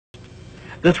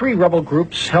The three rebel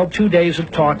groups held 2 days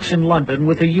of talks in London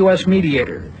with a U.S.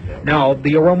 mediator. Now,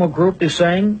 the Oromo group is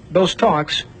saying those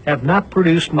talks have not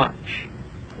produced much.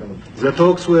 The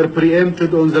talks were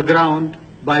preempted on the ground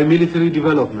by military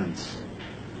developments.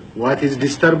 What is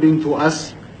disturbing to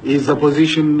us is the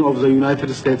position of the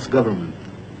United States government,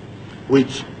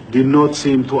 which did not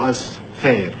seem to us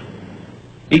fair.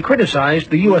 He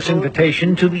criticized the U.S.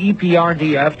 invitation to the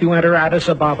EPRDF to enter Addis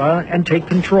Ababa and take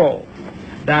control.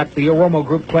 That, the Oromo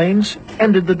group claims,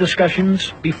 ended the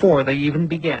discussions before they even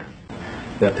began.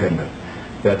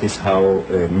 That is how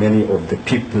many of the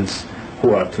peoples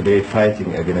who are today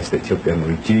fighting against the Ethiopian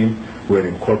regime were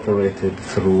incorporated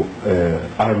through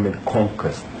armed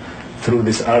conquest. Through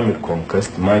this armed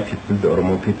conquest, my people, the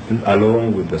Oromo people,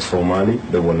 along with the Somali,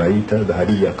 the Walaita, the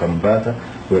Hadiya Kambata,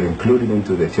 were included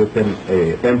into the Ethiopian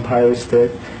empire state,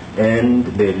 and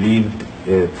they lived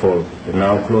for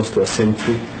now close to a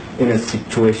century in a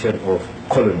situation of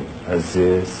colony as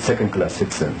second-class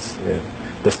citizens.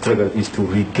 The struggle is to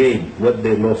regain what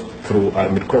they lost through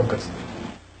armed conquest.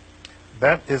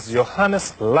 That is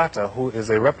Johannes Lata, who is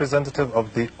a representative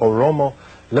of the Oromo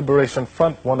Liberation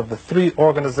Front, one of the three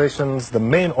organizations, the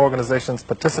main organizations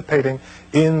participating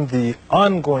in the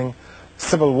ongoing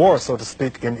civil war, so to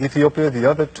speak, in Ethiopia, the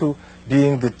other two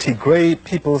being the Tigray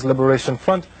People's Liberation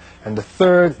Front, and the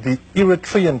third, the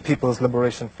Eritrean People's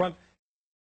Liberation Front.